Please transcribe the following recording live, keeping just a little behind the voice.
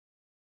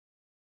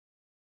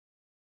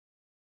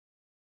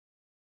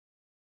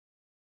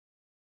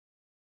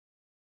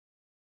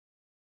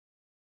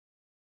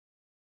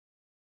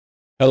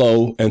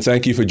Hello, and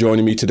thank you for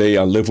joining me today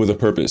on Live with a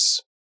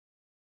Purpose.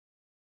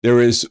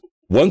 There is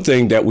one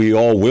thing that we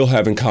all will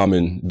have in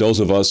common, those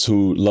of us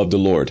who love the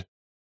Lord,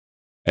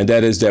 and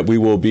that is that we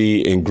will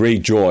be in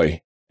great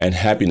joy and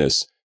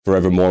happiness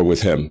forevermore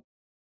with Him.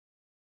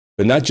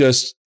 But not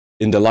just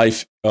in the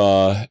life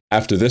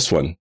after this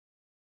one.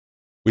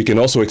 We can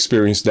also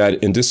experience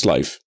that in this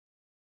life.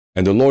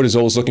 And the Lord is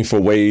always looking for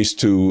ways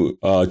to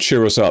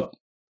cheer us up,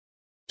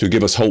 to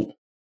give us hope,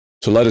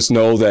 to let us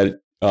know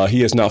that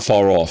He is not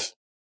far off,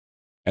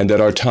 and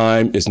that our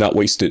time is not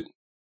wasted.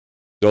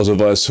 Those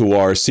of us who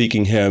are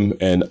seeking Him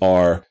and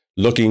are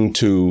looking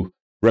to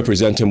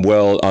represent Him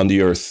well on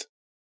the earth.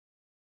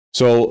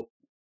 So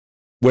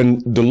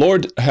when the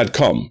Lord had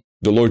come,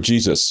 the Lord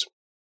Jesus,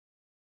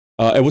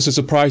 it was a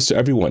surprise to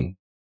everyone.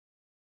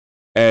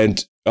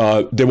 And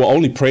they were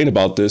only praying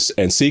about this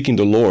and seeking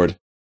the Lord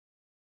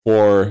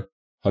for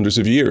hundreds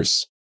of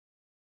years.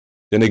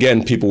 Then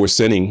again, people were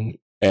sinning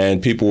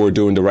and people were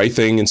doing the right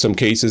thing in some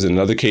cases, and in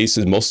other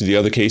cases, most of the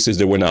other cases,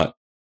 they were not.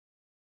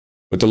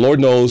 But the Lord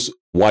knows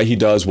why He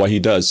does what He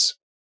does.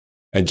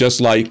 And just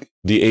like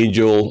the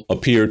angel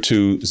appeared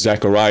to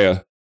Zechariah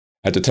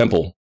at the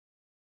temple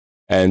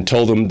and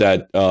told him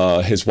that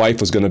his wife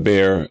was going to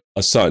bear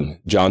a son,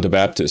 John the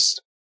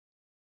Baptist,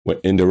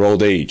 in their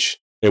old age,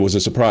 it was a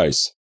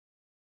surprise.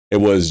 It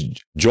was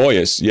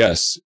joyous,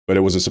 yes, but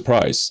it was a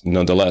surprise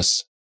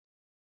nonetheless.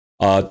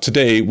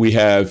 Today, we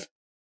have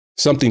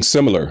something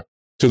similar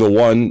to the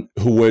one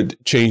who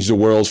would change the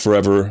world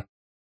forever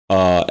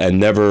and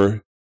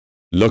never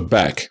look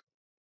back.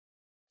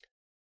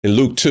 In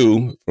Luke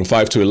 2, from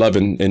 5 to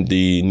 11, in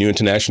the New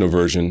International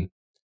Version,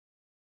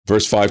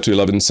 verse 5 to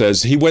 11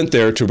 says, "He went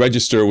there to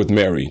register with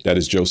Mary," that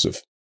is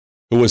Joseph,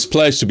 "who was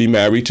pledged to be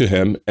married to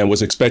him and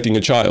was expecting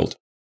a child.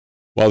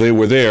 While they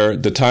were there,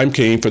 the time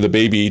came for the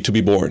baby to be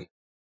born.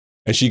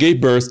 And she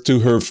gave birth to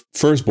her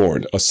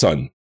firstborn, a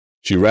son.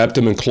 She wrapped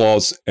him in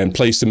cloths and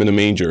placed him in a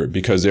manger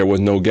because there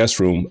was no guest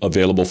room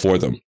available for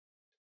them.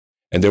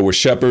 And there were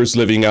shepherds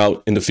living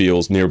out in the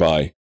fields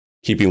nearby,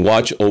 keeping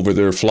watch over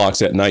their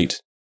flocks at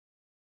night.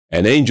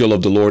 An angel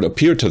of the Lord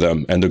appeared to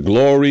them, and the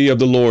glory of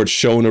the Lord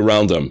shone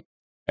around them,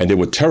 and they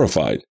were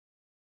terrified.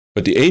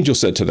 But the angel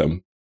said to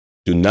them,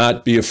 'Do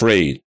not be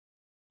afraid.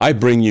 I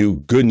bring you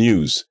good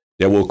news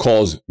that will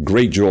cause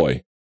great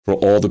joy for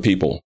all the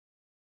people.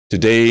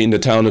 Today in the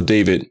town of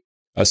David,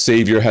 a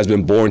Savior has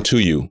been born to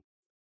you.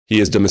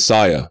 He is the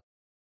Messiah,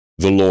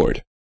 the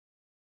Lord.'"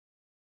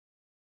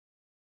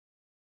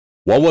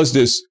 What was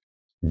this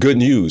good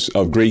news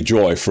of great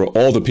joy for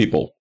all the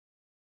people?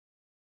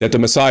 That the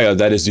Messiah,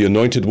 that is the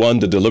anointed one,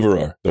 the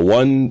deliverer, the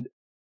one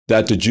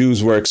that the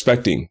Jews were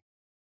expecting,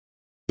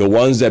 the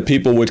ones that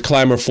people would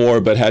clamor for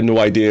but had no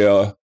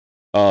idea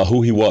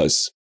who He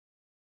was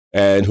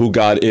and who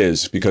God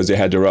is, because they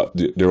had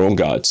their own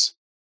gods.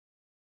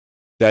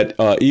 That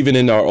even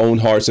in our own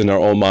hearts and our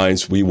own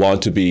minds, we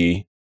want to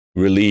be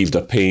relieved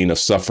of pain, of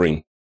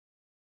suffering,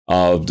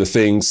 of the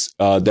things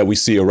that we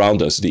see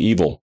around us, the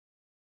evil,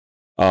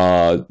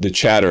 the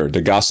chatter,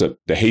 the gossip,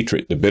 the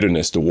hatred, the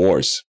bitterness, the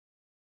wars.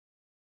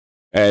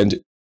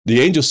 And the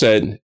angel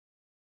said,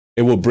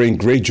 it will bring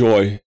great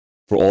joy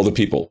for all the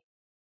people.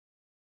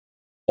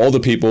 All the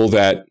people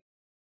that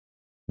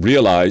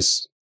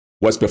realize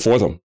what's before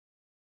them.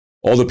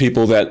 All the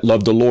people that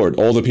love the Lord.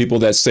 All the people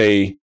that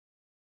say,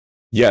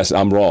 yes,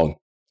 I'm wrong.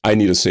 I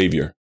need a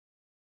Savior.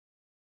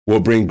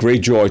 Will bring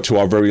great joy to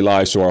our very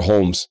lives, to our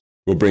homes.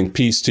 Will bring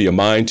peace to your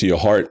mind, to your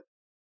heart.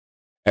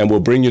 And will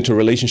bring you into a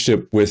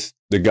relationship with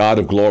the God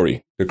of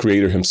glory, the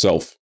Creator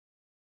Himself.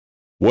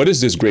 What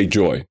is this great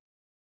joy?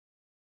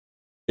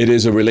 It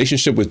is a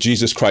relationship with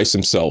Jesus Christ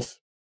Himself.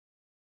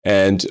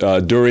 And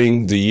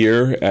during the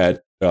year,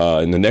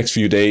 in the next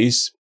few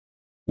days,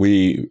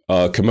 we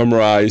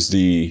commemorate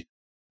the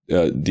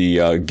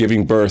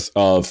giving birth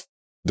of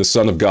the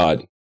Son of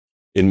God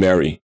in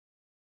Mary.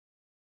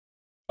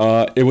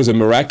 It was a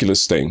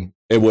miraculous thing.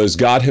 It was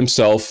God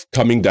Himself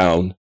coming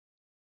down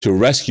to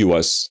rescue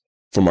us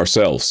from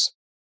ourselves,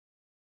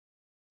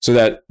 so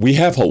that we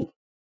have hope,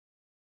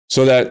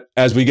 so that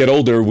as we get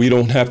older, we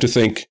don't have to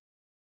think,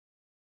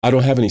 I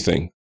don't have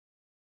anything.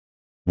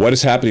 What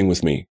is happening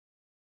with me?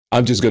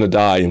 I'm just going to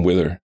die and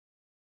wither.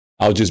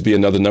 I'll just be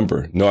another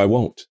number. No, I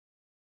won't.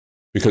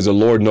 Because the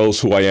Lord knows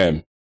who I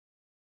am.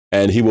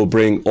 And He will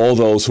bring all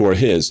those who are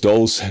His,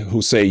 those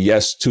who say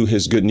yes to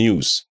His good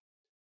news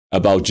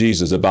about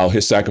Jesus, about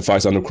His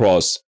sacrifice on the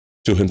cross,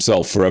 to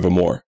Himself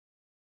forevermore.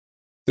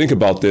 Think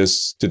about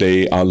this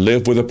today on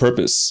Live with a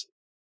Purpose.